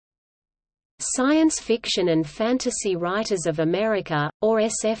Science Fiction and Fantasy Writers of America, or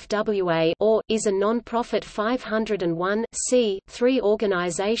SFWA is a non-profit 501(c)(3)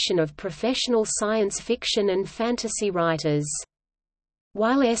 organization of professional science fiction and fantasy writers.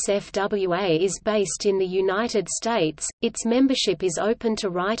 While SFWA is based in the United States, its membership is open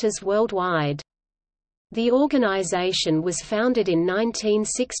to writers worldwide. The organization was founded in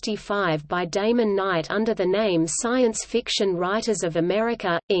 1965 by Damon Knight under the name Science Fiction Writers of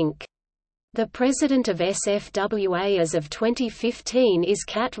America, Inc. The president of SFWA as of 2015 is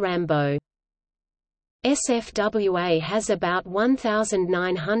Kat Rambo. SFWA has about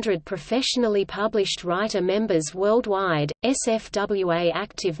 1,900 professionally published writer members worldwide. SFWA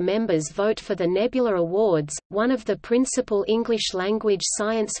active members vote for the Nebula Awards, one of the principal English-language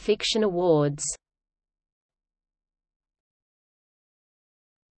science fiction awards.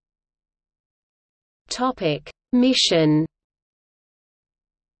 Topic: Mission.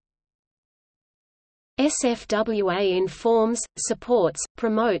 SFWA informs, supports,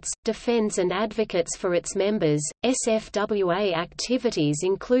 promotes, defends and advocates for its members. SFWA activities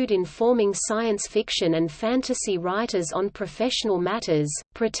include informing science fiction and fantasy writers on professional matters,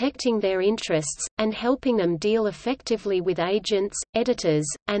 protecting their interests, and helping them deal effectively with agents, editors,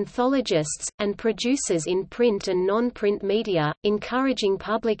 anthologists, and producers in print and non-print media, encouraging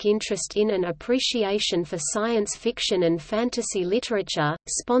public interest in and appreciation for science fiction and fantasy literature,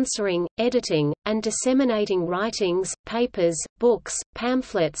 sponsoring, editing, and disseminating writings, papers, books,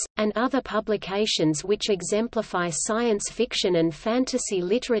 pamphlets, and other publications which exemplify science fiction and fantasy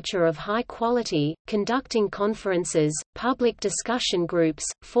literature of high quality, conducting conferences, public discussion groups,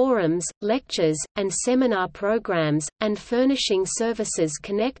 forums, lectures, and seminar programs, and furnishing services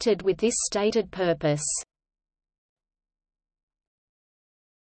connected with this stated purpose.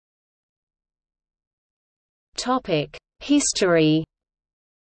 History.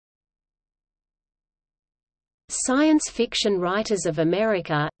 Science Fiction Writers of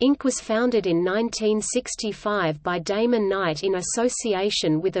America, Inc. was founded in 1965 by Damon Knight in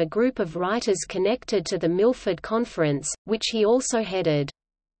association with a group of writers connected to the Milford Conference, which he also headed.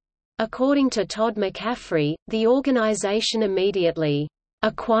 According to Todd McCaffrey, the organization immediately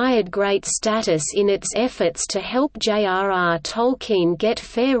acquired great status in its efforts to help J.R.R. Tolkien get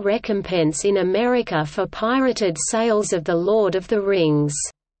fair recompense in America for pirated sales of The Lord of the Rings.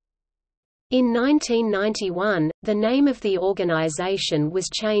 In 1991, the name of the organization was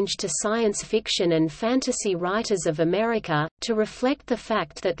changed to Science Fiction and Fantasy Writers of America, to reflect the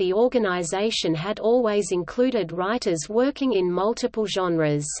fact that the organization had always included writers working in multiple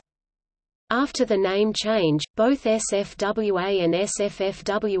genres. After the name change, both SFWA and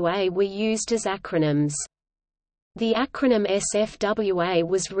SFFWA were used as acronyms. The acronym SFWA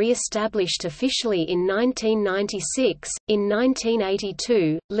was re-established officially in 1996. In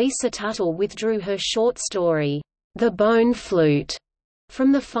 1982, Lisa Tuttle withdrew her short story, The Bone Flute,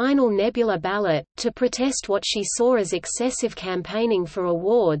 from the final Nebula ballot, to protest what she saw as excessive campaigning for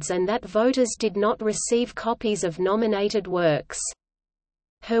awards and that voters did not receive copies of nominated works.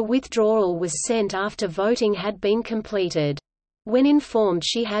 Her withdrawal was sent after voting had been completed. When informed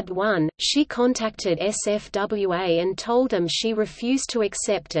she had won, she contacted SFWA and told them she refused to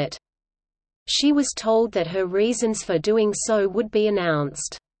accept it. She was told that her reasons for doing so would be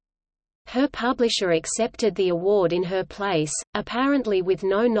announced. Her publisher accepted the award in her place, apparently with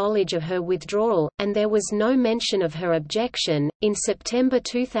no knowledge of her withdrawal, and there was no mention of her objection. In September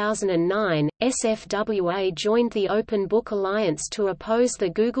 2009, SFWA joined the Open Book Alliance to oppose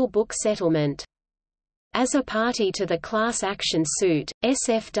the Google Book settlement. As a party to the class action suit,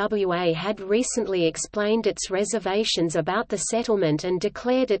 SFWA had recently explained its reservations about the settlement and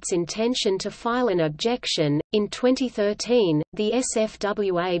declared its intention to file an objection. In 2013, the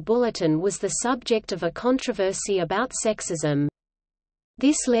SFWA Bulletin was the subject of a controversy about sexism.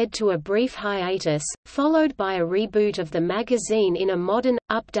 This led to a brief hiatus, followed by a reboot of the magazine in a modern,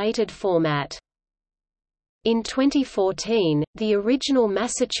 updated format. In 2014, the original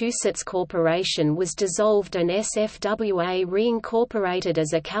Massachusetts Corporation was dissolved and SFWA reincorporated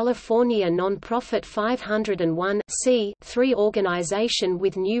as a California nonprofit 501(c)(3) organization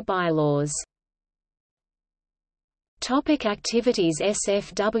with new bylaws. Topic activities.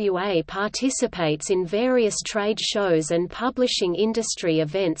 SFWA participates in various trade shows and publishing industry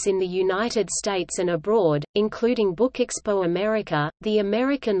events in the United States and abroad, including Book Expo America, the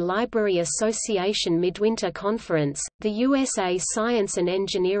American Library Association Midwinter Conference, the USA Science and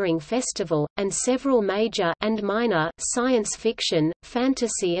Engineering Festival, and several major and minor science fiction,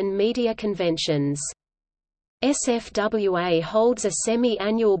 fantasy and media conventions. SFWA holds a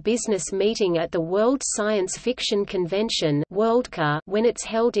semi-annual business meeting at the World Science Fiction Convention when it's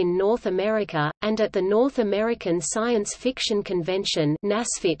held in North America, and at the North American Science Fiction Convention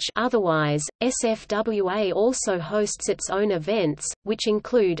otherwise. SFWA also hosts its own events, which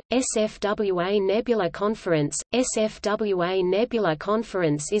include, SFWA Nebula Conference. SFWA Nebula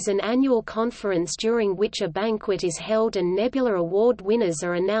Conference is an annual conference during which a banquet is held and Nebula Award winners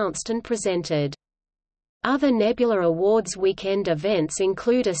are announced and presented. Other Nebula Awards weekend events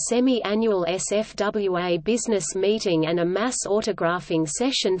include a semi-annual SFWA business meeting and a mass autographing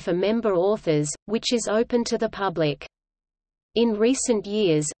session for member authors, which is open to the public. In recent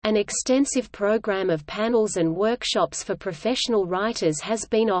years, an extensive program of panels and workshops for professional writers has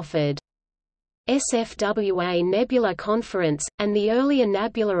been offered. SFWA Nebula Conference, and the earlier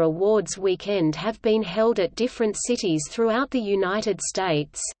Nebula Awards weekend have been held at different cities throughout the United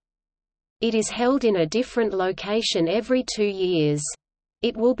States. It is held in a different location every 2 years.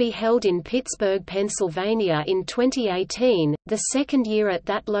 It will be held in Pittsburgh, Pennsylvania in 2018, the second year at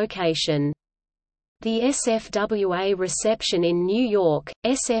that location. The SFWA reception in New York.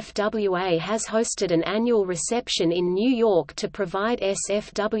 SFWA has hosted an annual reception in New York to provide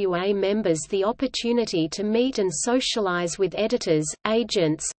SFWA members the opportunity to meet and socialize with editors,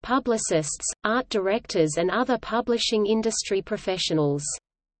 agents, publicists, art directors and other publishing industry professionals.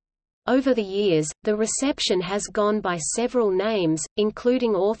 Over the years, the reception has gone by several names,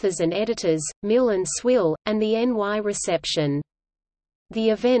 including Authors and Editors, Mill and Swill, and the NY Reception. The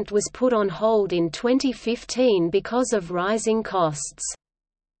event was put on hold in 2015 because of rising costs.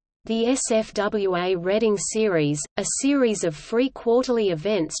 The SFWA Reading Series, a series of free quarterly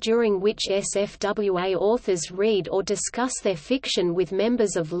events during which SFWA authors read or discuss their fiction with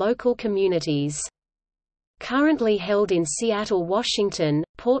members of local communities. Currently held in Seattle, Washington,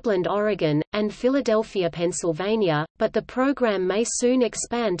 Portland, Oregon, and Philadelphia, Pennsylvania, but the program may soon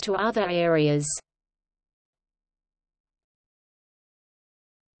expand to other areas.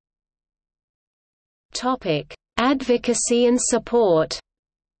 Topic: Advocacy and support.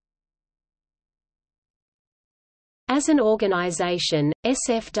 As an organization,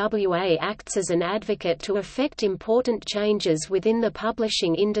 SFWA acts as an advocate to effect important changes within the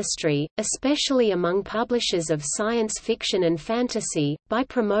publishing industry, especially among publishers of science fiction and fantasy, by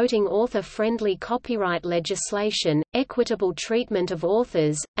promoting author-friendly copyright legislation, equitable treatment of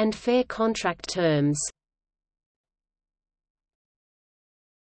authors, and fair contract terms.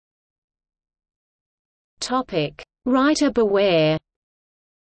 Writer beware.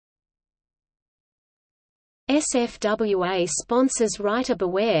 SFWA sponsors Writer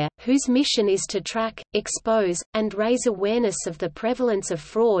Beware, whose mission is to track, expose, and raise awareness of the prevalence of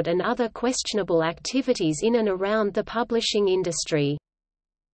fraud and other questionable activities in and around the publishing industry.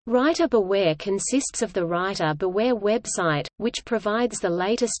 Writer Beware consists of the Writer Beware website, which provides the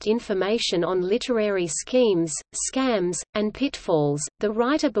latest information on literary schemes, scams, and pitfalls, the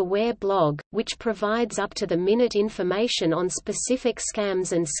Writer Beware blog, which provides up-to-the-minute information on specific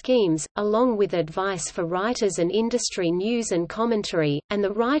scams and schemes, along with advice for writers and industry news and commentary, and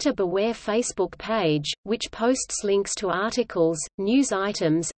the Writer Beware Facebook page, which posts links to articles, news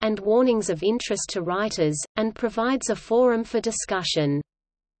items, and warnings of interest to writers, and provides a forum for discussion.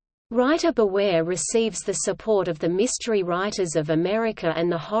 Writer Beware receives the support of the Mystery Writers of America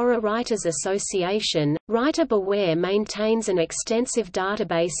and the Horror Writers Association. Writer Beware maintains an extensive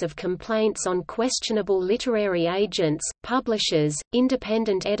database of complaints on questionable literary agents, publishers,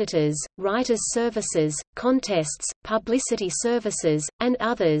 independent editors, writers' services, contests, publicity services, and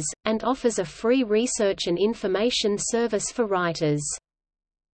others, and offers a free research and information service for writers.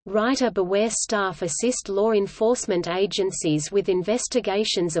 Writer Beware staff assist law enforcement agencies with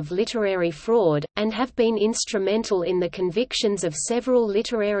investigations of literary fraud, and have been instrumental in the convictions of several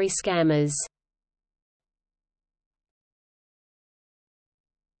literary scammers.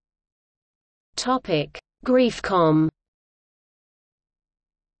 Griefcom.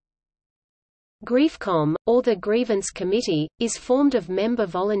 Griefcom, or the Grievance Committee, is formed of member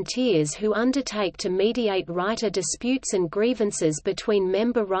volunteers who undertake to mediate writer disputes and grievances between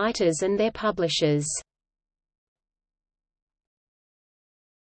member writers and their publishers.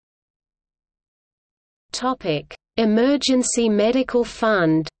 Emergency Medical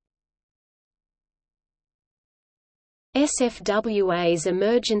Fund. SFWA's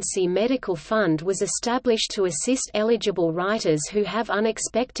Emergency Medical Fund was established to assist eligible writers who have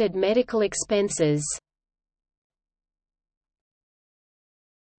unexpected medical expenses.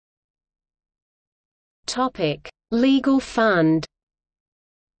 Legal fund.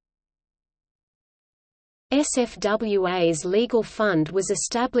 SFWA's legal fund was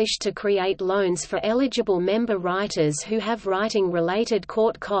established to create loans for eligible member writers who have writing-related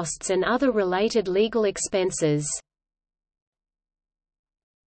court costs and other related legal expenses.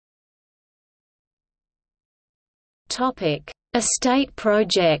 Estate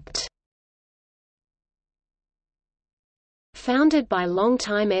project. Founded by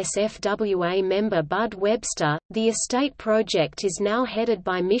longtime SFWA member Bud Webster, the Estate Project is now headed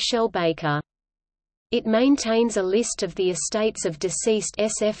by Michelle Baker. It maintains a list of the estates of deceased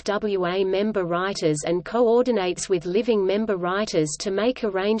SFWA member writers and coordinates with living member writers to make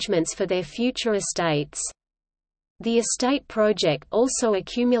arrangements for their future estates. The Estate Project also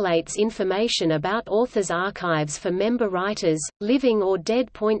accumulates information about authors' archives for member writers, living or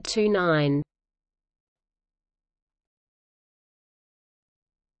dead. 29.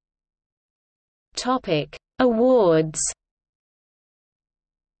 Awards.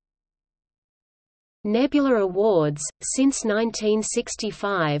 Nebula Awards. Since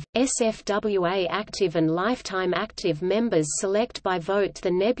 1965, SFWA active and lifetime active members select by vote the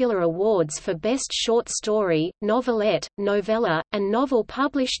Nebula Awards for Best Short Story, Novelette, Novella, and Novel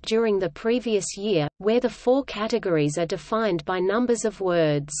published during the previous year, where the 4 categories are defined by numbers of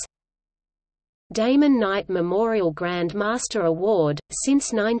words. Damon Knight Memorial Grand Master Award.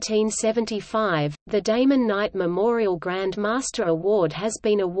 Since 1975, the Damon Knight Memorial Grand Master Award has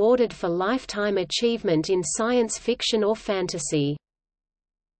been awarded for lifetime achievement in science fiction or fantasy.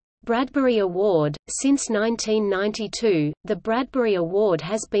 Bradbury Award. Since 1992, the Bradbury Award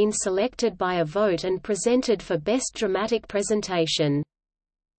has been selected by a vote and presented for Best Dramatic Presentation.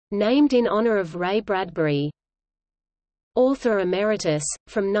 Named in honor of Ray Bradbury. Author Emeritus.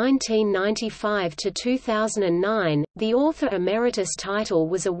 From 1995 to 2009, the Author Emeritus title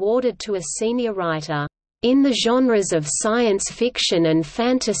was awarded to a senior writer in the genres of science fiction and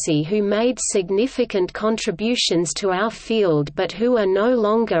fantasy who made significant contributions to our field but who are no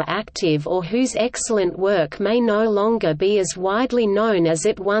longer active or whose excellent work may no longer be as widely known as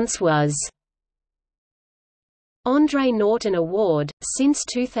it once was. Andre Norton Award. Since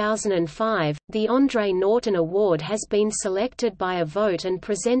 2005, the Andre Norton Award has been selected by a vote and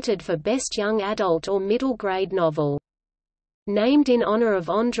presented for Best Young Adult or Middle Grade Novel. Named in honor of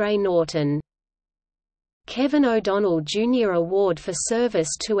Andre Norton. Kevin O'Donnell Jr. Award for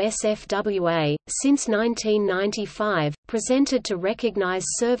Service to SFWA. Since 1995, presented to recognize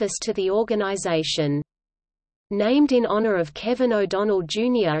service to the organization. Named in honor of Kevin O'Donnell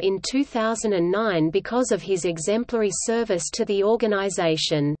Jr. in 2009 because of his exemplary service to the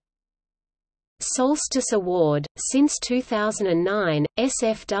organization. Solstice Award. Since 2009,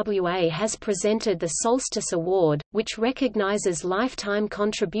 SFWA has presented the Solstice Award, which recognizes lifetime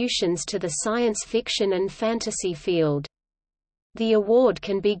contributions to the science fiction and fantasy field. The award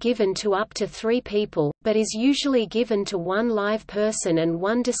can be given to up to 3 people, but is usually given to 1 live person and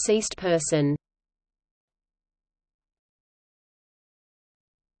 1 deceased person.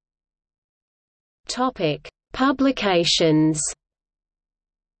 Publications.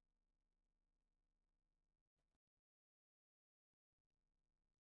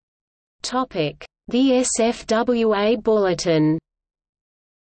 The SFWA Bulletin.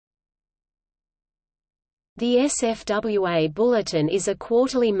 The SFWA Bulletin is a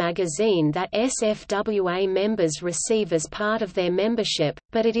quarterly magazine that SFWA members receive as part of their membership,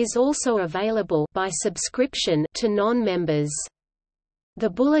 but it is also available by subscription to non-members. The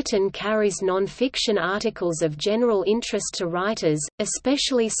Bulletin carries non-fiction articles of general interest to writers,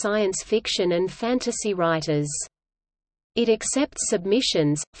 especially science fiction and fantasy writers. It accepts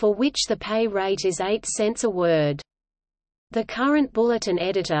submissions, for which the pay rate is 8 cents a word. The current Bulletin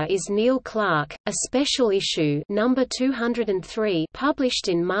editor is Neil Clark. A special issue number 203 published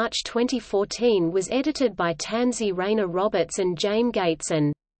in March 2014 was edited by Tansy Rayner Roberts and James Gates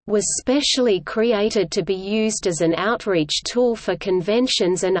and was specially created to be used as an outreach tool for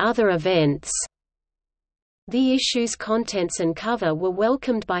conventions and other events. The issue's contents and cover were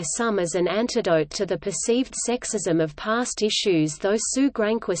welcomed by some as an antidote to the perceived sexism of past issues, though Sue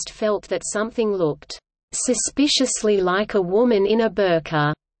Granquist felt that something looked suspiciously like a woman in a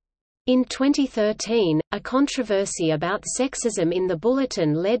burqa. In 2013, a controversy about sexism in the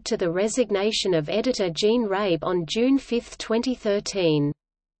Bulletin led to the resignation of editor Jean Rabe on June 5, 2013.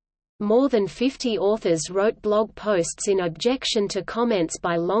 More than 50 authors wrote blog posts in objection to comments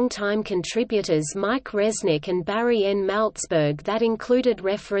by longtime contributors Mike Resnick and Barry N. Maltzberg that included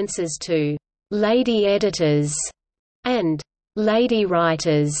references to «lady editors» and «lady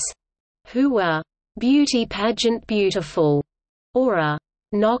writers» who were «beauty pageant beautiful» or a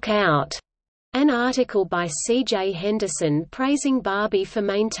 «knockout». An article by C.J. Henderson praising Barbie for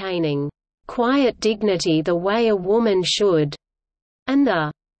maintaining quiet dignity the way a woman should, and the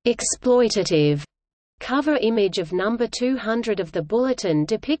exploitative cover image of number 200 of the Bulletin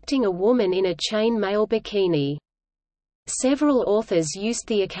depicting a woman in a chain mail bikini. Several authors used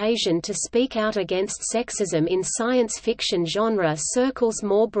the occasion to speak out against sexism in science fiction genre circles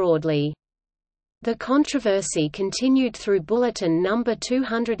more broadly. The controversy continued through Bulletin number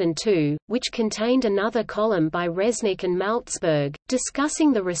 202, which contained another column by Resnick and Maltzberg,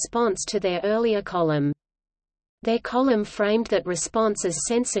 discussing the response to their earlier column. Their column framed that response as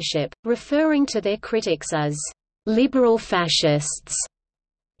censorship, referring to their critics as liberal fascists.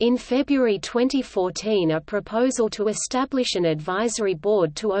 In February 2014, a proposal to establish an advisory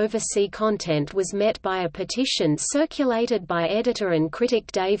board to oversee content was met by a petition circulated by editor and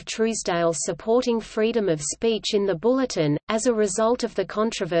critic Dave Truesdale supporting freedom of speech in the Bulletin. As a result of the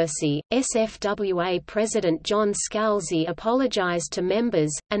controversy, SFWA President John Scalzi apologized to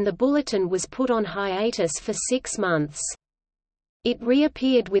members, and the Bulletin was put on hiatus for 6 months. It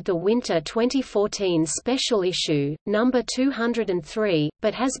reappeared with the winter 2014 special issue, number 203,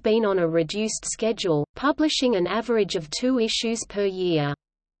 but has been on a reduced schedule, publishing an average of 2 issues per year.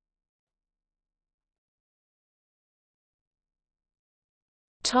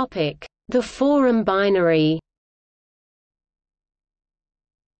 The Forum Binary.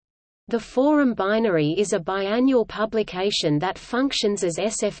 The Forum Binary is a biannual publication that functions as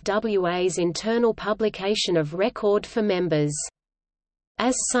SFWA's internal publication of record for members.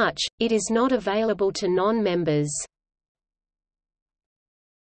 As such, it is not available to non-members.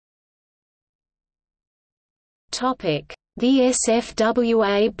 The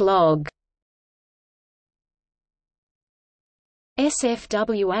SFWA Blog.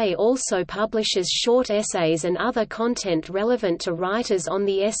 SFWA also publishes short essays and other content relevant to writers on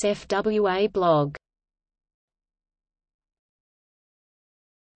the SFWA blog.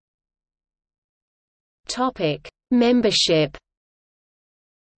 Membership.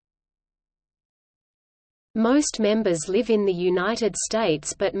 Most members live in the United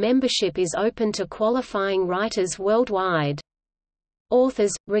States, but membership is open to qualifying writers worldwide.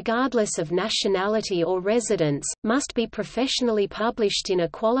 Authors, regardless of nationality or residence, must be professionally published in a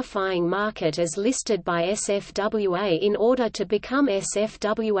qualifying market as listed by SFWA in order to become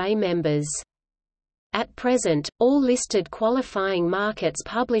SFWA members. At present, all listed qualifying markets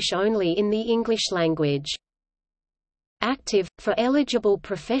publish only in the English language. Active, for eligible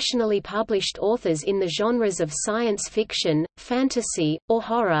professionally published authors in the genres of science fiction, fantasy, or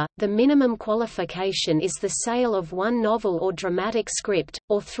horror, the minimum qualification is the sale of 1 novel or dramatic script,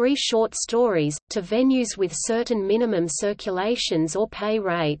 or 3 short stories, to venues with certain minimum circulations or pay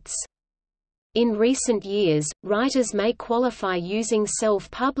rates. In recent years, writers may qualify using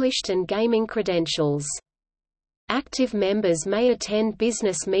self-published and gaming credentials. Active members may attend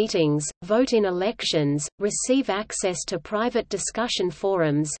business meetings, vote in elections, receive access to private discussion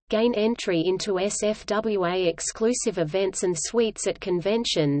forums, gain entry into SFWA exclusive events and suites at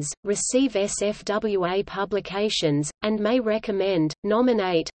conventions, receive SFWA publications, and may recommend,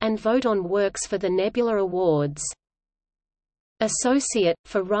 nominate, and vote on works for the Nebula Awards. Associate,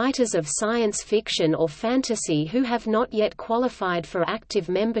 for writers of science fiction or fantasy who have not yet qualified for active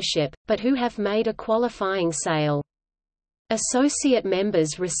membership, but who have made a qualifying sale. Associate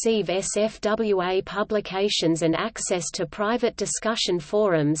members receive SFWA publications and access to private discussion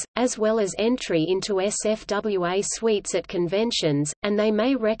forums, as well as entry into SFWA suites at conventions, and they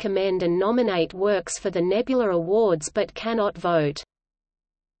may recommend and nominate works for the Nebula Awards but cannot vote.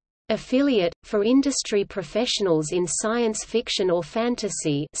 Affiliate, for industry professionals in science fiction or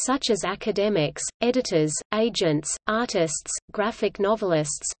fantasy such as academics, editors, agents, artists, graphic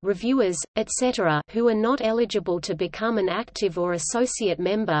novelists, reviewers, etc. who are not eligible to become an active or associate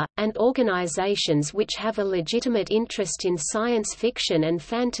member, and organizations which have a legitimate interest in science fiction and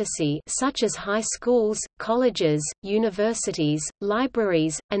fantasy such as high schools, colleges, universities,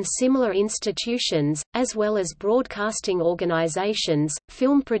 libraries, and similar institutions, as well as broadcasting organizations,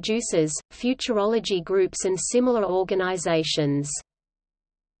 film producers, futurology groups and similar organizations.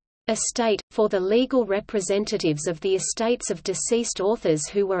 Estate, for the legal representatives of the estates of deceased authors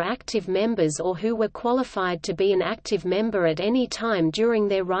who were active members or who were qualified to be an active member at any time during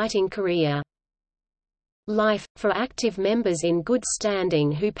their writing career. Life, for active members in good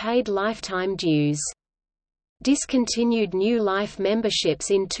standing who paid lifetime dues. Discontinued new life memberships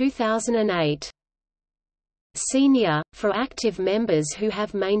in 2008. Senior, for active members who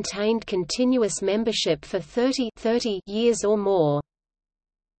have maintained continuous membership for 30 years or more.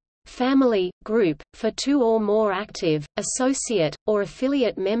 family, group, for 2 or more active, associate, or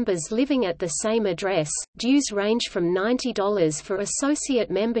affiliate members living at the same address. Dues range from $90 for associate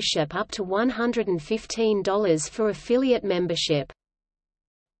membership up to $115 for affiliate membership.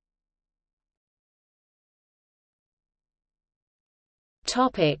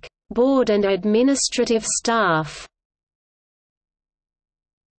 Topic: Board and administrative staff.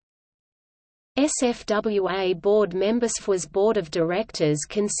 SFWA board members. SFWA's board of directors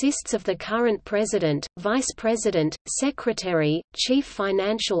consists of the current president, vice president, secretary, chief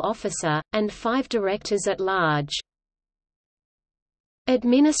financial officer, and 5 directors at large.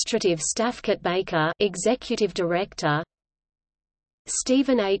 Administrative staff: Kurt Baker, executive director;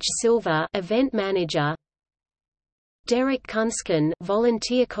 Stephen H. Silver, event manager; Derek Kunsken,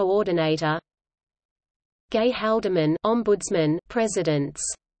 volunteer coordinator; Gay Haldeman, ombudsman, presidents.